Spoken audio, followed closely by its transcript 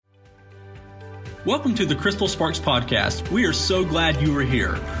Welcome to the Crystal Sparks Podcast. We are so glad you are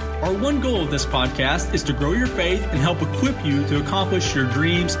here. Our one goal of this podcast is to grow your faith and help equip you to accomplish your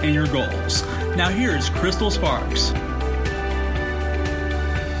dreams and your goals. Now here is Crystal Sparks.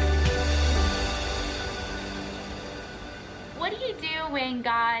 What do you do when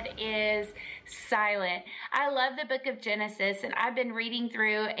God is silent? I love the book of Genesis, and I've been reading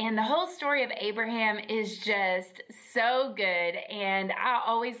through, and the whole story of Abraham is just so good, and I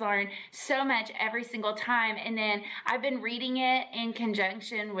always learn so much every single time. And then I've been reading it in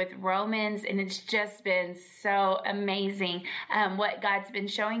conjunction with Romans, and it's just been so amazing what God's been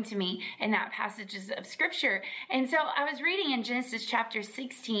showing to me in that passages of scripture. And so I was reading in Genesis chapter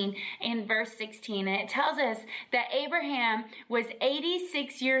 16 and verse 16, and it tells us that Abraham was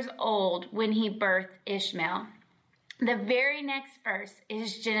 86 years old when he birthed Ishmael. The very next verse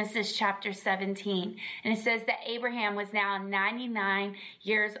is Genesis chapter 17, and it says that Abraham was now 99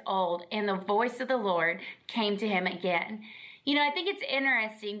 years old, and the voice of the Lord came to him again. You know, I think it's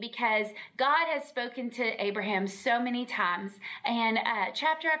interesting because God has spoken to Abraham so many times, and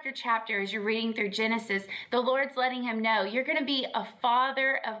chapter after chapter, as you're reading through Genesis, the Lord's letting him know, you're going to be a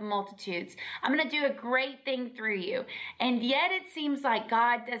father of multitudes. I'm going to do a great thing through you. And yet it seems like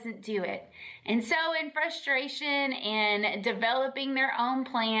God doesn't do it. And so in frustration and developing their own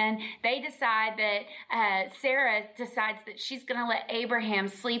plan, they decide that Sarah decides that she's going to let Abraham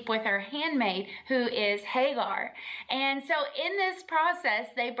sleep with her handmaid, who is Hagar. And so in this process,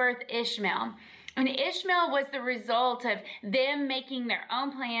 they birth Ishmael. And Ishmael was the result of them making their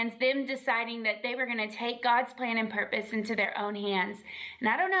own plans, them deciding that they were going to take God's plan and purpose into their own hands. And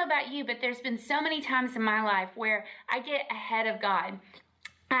I don't know about you, but there's been so many times in my life where I get ahead of God.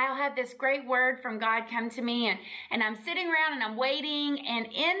 I'll have this great word from God come to me, and I'm sitting around and I'm waiting, and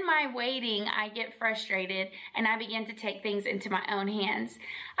in my waiting, I get frustrated and I begin to take things into my own hands.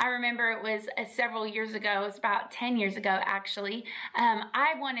 I remember it was several years ago, it was about 10 years ago actually,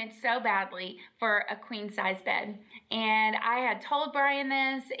 I wanted so badly for a queen size bed, and I had told Brian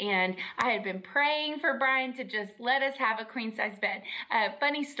this, and I had been praying for Brian to just let us have a queen size bed.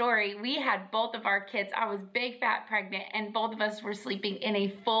 Funny story, we had both of our kids, I was big fat pregnant, and both of us were sleeping in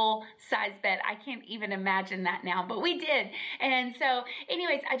a full size bed. I can't even imagine that now, but we did. And so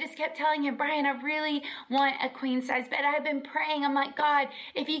anyways, I just kept telling him, Brian, I really want a queen size bed. I've been praying. I'm like, God,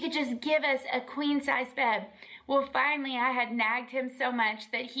 if you could just give us a queen size bed. Well, finally I had nagged him so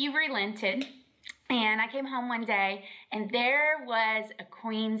much that he relented. And I came home one day, and there was a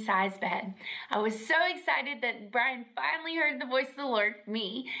queen size bed. I was so excited that Brian finally heard the voice of the Lord,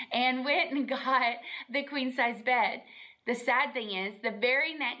 me, and went and got the queen size bed. The sad thing is, the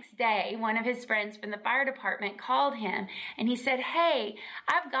very next day, one of his friends from the fire department called him, and he said, hey,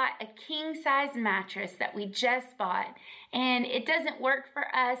 I've got a king-size mattress that we just bought, and it doesn't work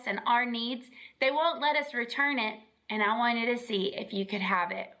for us and our needs. They won't let us return it, and I wanted to see if you could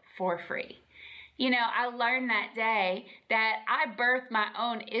have it for free. You know, I learned that day that I birthed my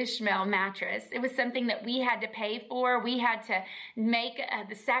own Ishmael mattress. It was something that we had to pay for. We had to make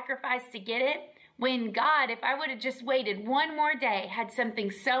the sacrifice to get it. When God, if I would have just waited one more day, had something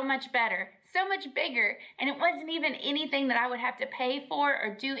so much better, so much bigger, and it wasn't even anything that I would have to pay for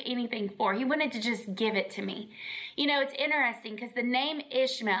or do anything for. He wanted to just give it to me. You know, it's interesting because the name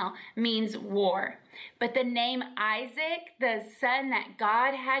Ishmael means war, but the name Isaac, the son that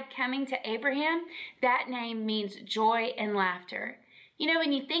God had coming to Abraham, that name means joy and laughter. You know,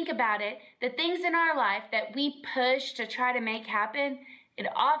 when you think about it, the things in our life that we push to try to make happen, it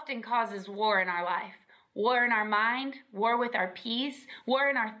often causes war in our life. War in our mind, war with our peace, war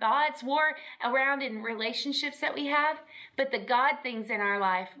in our thoughts, war around in relationships that we have. But the God things in our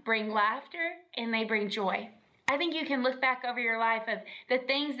life bring laughter and they bring joy. I think you can look back over your life of the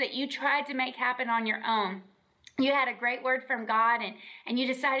things that you tried to make happen on your own. You had a great word from God and you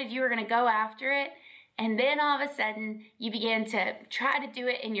decided you were going to go after it. And then all of a sudden, you begin to try to do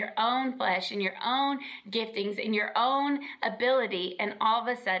it in your own flesh, in your own giftings, in your own ability. And all of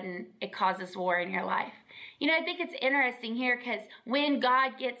a sudden, it causes war in your life. You know, I think it's interesting here because when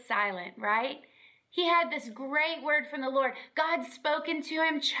God gets silent, right? He had this great word from the Lord. God's spoken to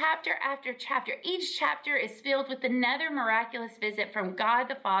him chapter after chapter. Each chapter is filled with another miraculous visit from God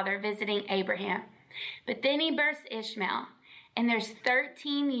the Father visiting Abraham. But then he births Ishmael. And there's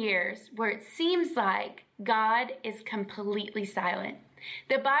 13 years where it seems like God is completely silent.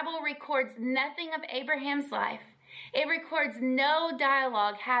 The Bible records nothing of Abraham's life. It records no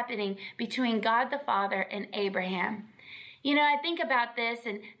dialogue happening between God the Father and Abraham. You know, I think about this,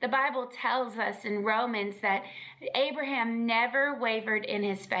 and the Bible tells us in Romans that Abraham never wavered in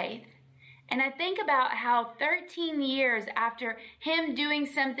his faith. And I think about how 13 years after him doing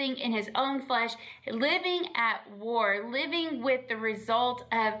something in his own flesh, living at war, living with the result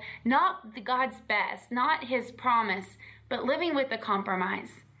of not God's best, not his promise, but living with the compromise.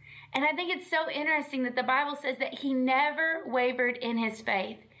 And I think it's so interesting that the Bible says that he never wavered in his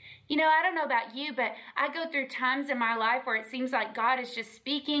faith. You know, I don't know about you, but I go through times in my life where it seems like God is just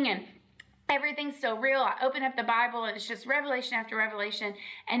speaking and everything's so real. I open up the Bible and it's just revelation after revelation.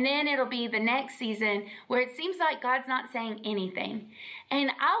 And then it'll be the next season where it seems like God's not saying anything.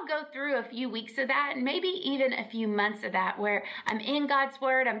 And I'll go through a few weeks of that and maybe even a few months of that where I'm in God's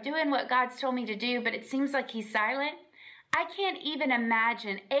word, I'm doing what God's told me to do, but it seems like he's silent. I can't even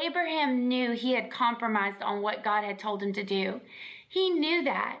imagine. Abraham knew he had compromised on what God had told him to do. He knew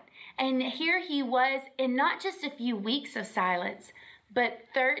that. And here he was in not just a few weeks of silence, but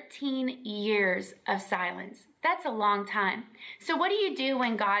 13 years of silence. That's a long time. So what do you do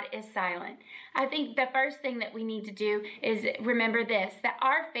when God is silent? I think the first thing that we need to do is remember this, that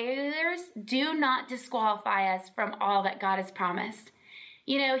our failures do not disqualify us from all that God has promised.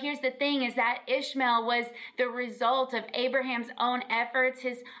 You know, here's the thing is that Ishmael was the result of Abraham's own efforts,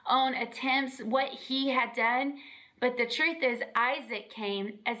 his own attempts, what he had done. But the truth is Isaac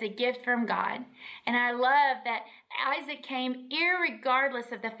came as a gift from God. And I love that Isaac came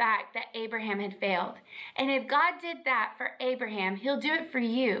irregardless of the fact that Abraham had failed. And if God did that for Abraham, he'll do it for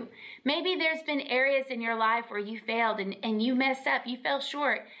you. Maybe there's been areas in your life where you failed and you messed up, you fell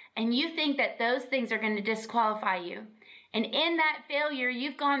short, and you think that those things are going to disqualify you. And in that failure,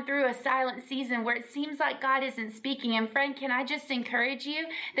 you've gone through a silent season where it seems like God isn't speaking. And friend, can I just encourage you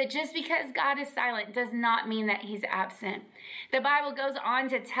that just because God is silent does not mean that he's absent. The Bible goes on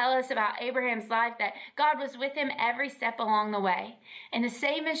to tell us about Abraham's life that God was with him every step along the way. And the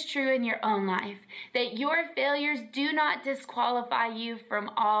same is true in your own life, that your failures do not disqualify you from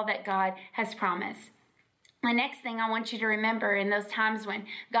all that God has promised. The next thing I want you to remember in those times when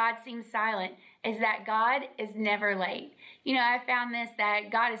God seems silent is that God is never late. You know, I found this,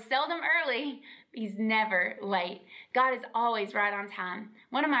 that God is seldom early, he's never late. God is always right on time.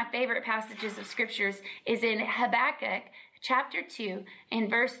 One of my favorite passages of scriptures is in Habakkuk chapter 2 in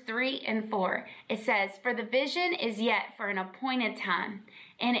verse 3 and 4. It says, "For the vision is yet for an appointed time,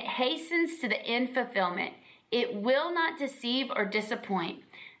 and it hastens to the end fulfillment. It will not deceive or disappoint.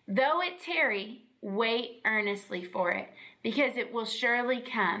 Though it tarry, wait earnestly for it, because it will surely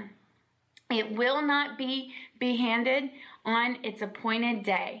come. It will not be handed on its appointed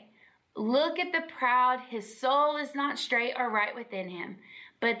day. Look at the proud, his soul is not straight or right within him.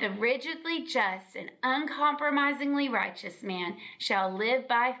 But the rigidly just and uncompromisingly righteous man shall live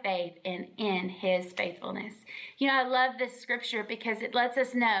by faith and in his faithfulness." You know, I love this scripture because it lets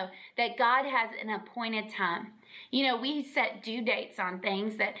us know that God has an appointed time. You know, we set due dates on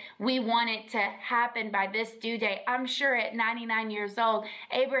things that we want it to happen by this due date. I'm sure at 99 years old,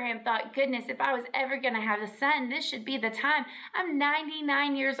 Abraham thought, goodness, if I was ever going to have a son, this should be the time. I'm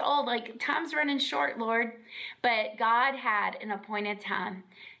 99 years old. Like, time's running short, Lord. But God had an appointed time.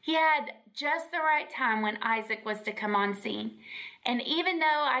 He had just the right time when Isaac was to come on scene. And even though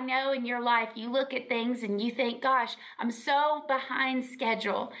I know in your life you look at things and you think, gosh, I'm so behind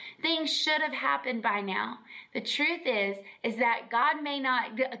schedule. Things should have happened by now. The truth is that God may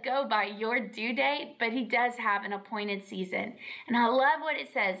not go by your due date, but he does have an appointed season. And I love what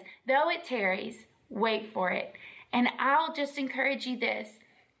it says, though it tarries, wait for it. And I'll just encourage you this.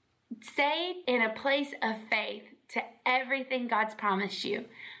 Stay in a place of faith to everything God's promised you.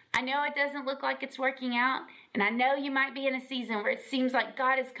 I know it doesn't look like it's working out, and I know you might be in a season where it seems like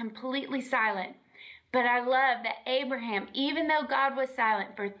God is completely silent. But I love that Abraham, even though God was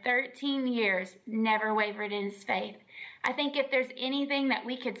silent for 13 years, never wavered in his faith. I think if there's anything that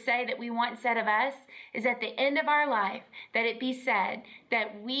we could say that we want said of us, is at the end of our life, that it be said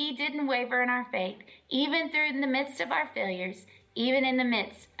that we didn't waver in our faith, even through the midst of our failures, even in the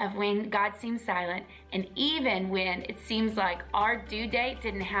midst of when God seems silent, and even when it seems like our due date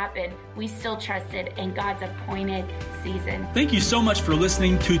didn't happen, we still trusted in God's appointed season. Thank you so much for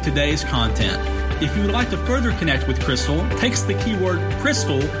listening to today's content. If you would like to further connect with Crystal, text the keyword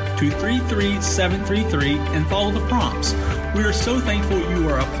Crystal to 33733 and follow the prompts. We are so thankful you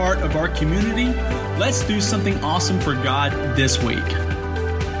are a part of our community. Let's do something awesome for God this week.